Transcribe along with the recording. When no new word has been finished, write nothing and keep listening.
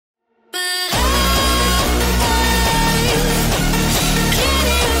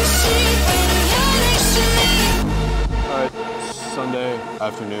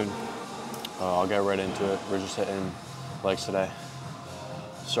Afternoon. I'll get right into it. We're just hitting legs today,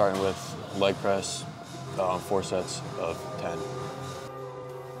 starting with leg press, 4 sets of 10.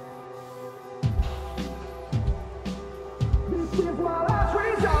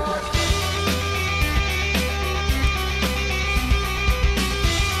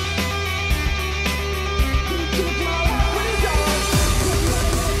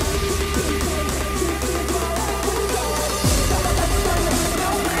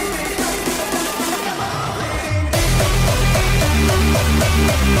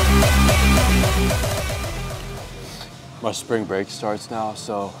 My spring break starts now,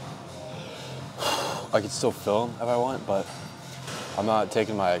 so I can still film if I want, but I'm not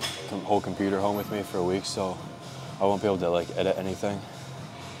taking my whole computer home with me for a week, so I won't be able to like edit anything.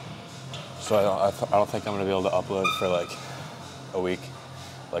 So I don't think I'm gonna be able to upload for like a week,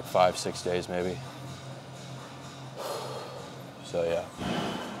 like 5-6 days maybe. So yeah,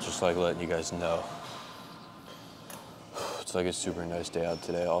 just like letting you guys know. It's like a super nice day out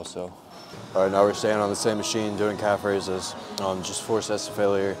today also. All right, now we're staying on the same machine doing calf raises. Just 4 sets to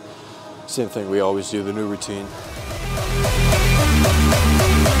failure. Same thing we always do, the new routine.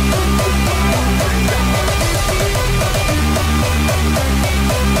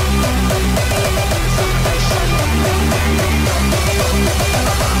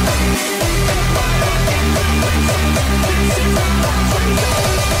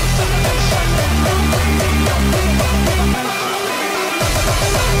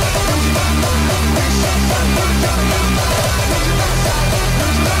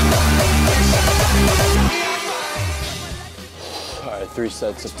 All right, 3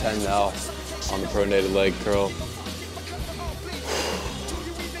 sets of 10 now on the pronated leg curl.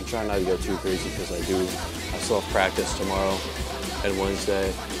 I'm trying not to go too crazy because I still have practice tomorrow and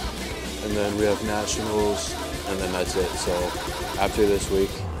Wednesday, and then we have nationals, and then that's it. So after this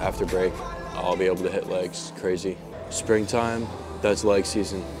week, after break, I'll be able to hit legs crazy. Springtime, that's leg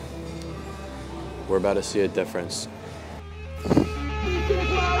season. We're about to see a difference.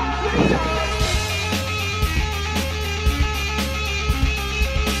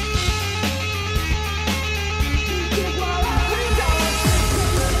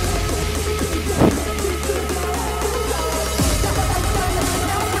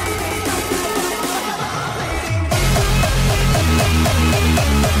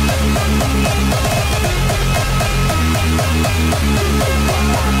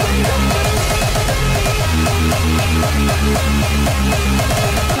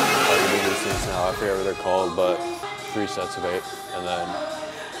 I forget what they're called, but 3 sets of 8, and then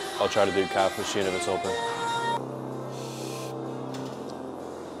I'll try to do calf machine if it's open.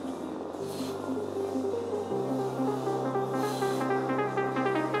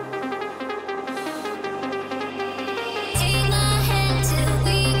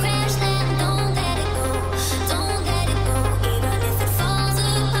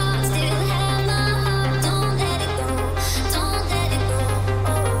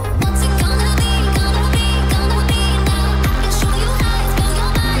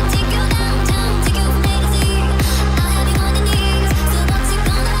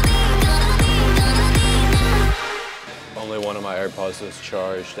 AirPods was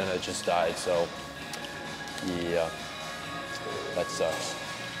charged and it just died, so yeah, that sucks.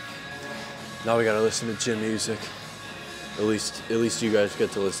 Now we gotta listen to gym music. At least you guys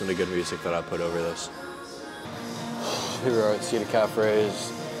get to listen to good music that I put over this. Here we are at seated calf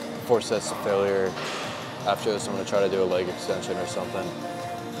raise, 4 sets to failure. After this, I'm gonna try to do a leg extension or something,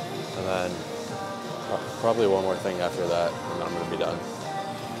 and then probably one more thing after that, and then I'm gonna be done.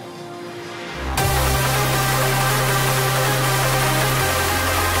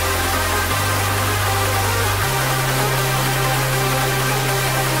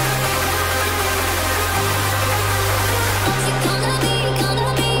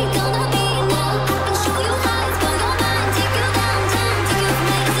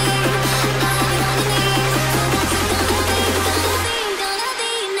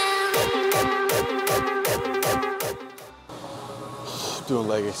 Doing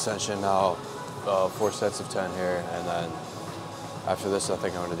leg extension now, 4 sets of 10 here, and then after this I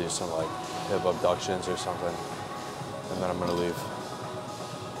think I'm gonna do some like hip abductions or something, and then I'm gonna leave.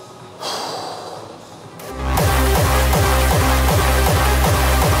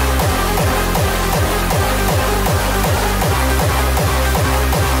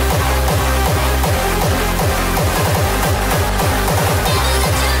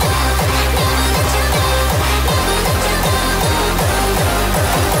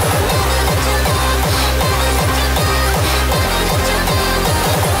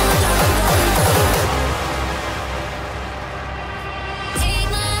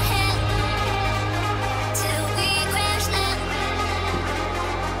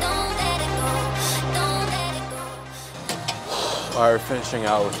 All right, we're finishing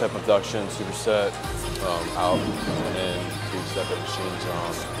out with hip abduction, superset, out, and then 2 separate machines,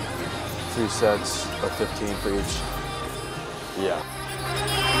 3 sets of 15 for each. Yeah.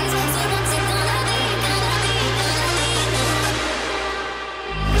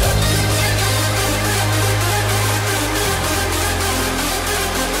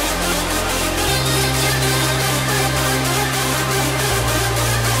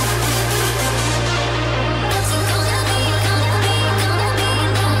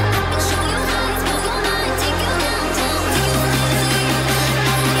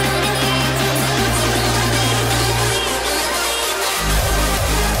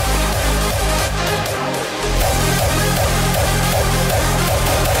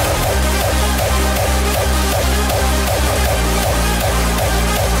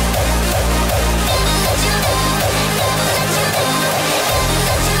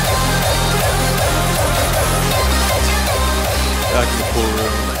 Back in the pool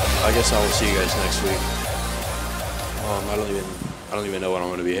room. I guess I will see you guys next week. I don't even know what I'm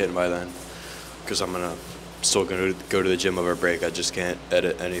gonna be hitting by then, because I'm still gonna go to the gym over break. I just can't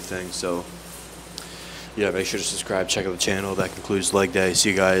edit anything. So yeah, make sure to subscribe, check out the channel. That concludes leg day.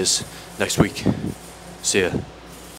 See you guys next week. See ya.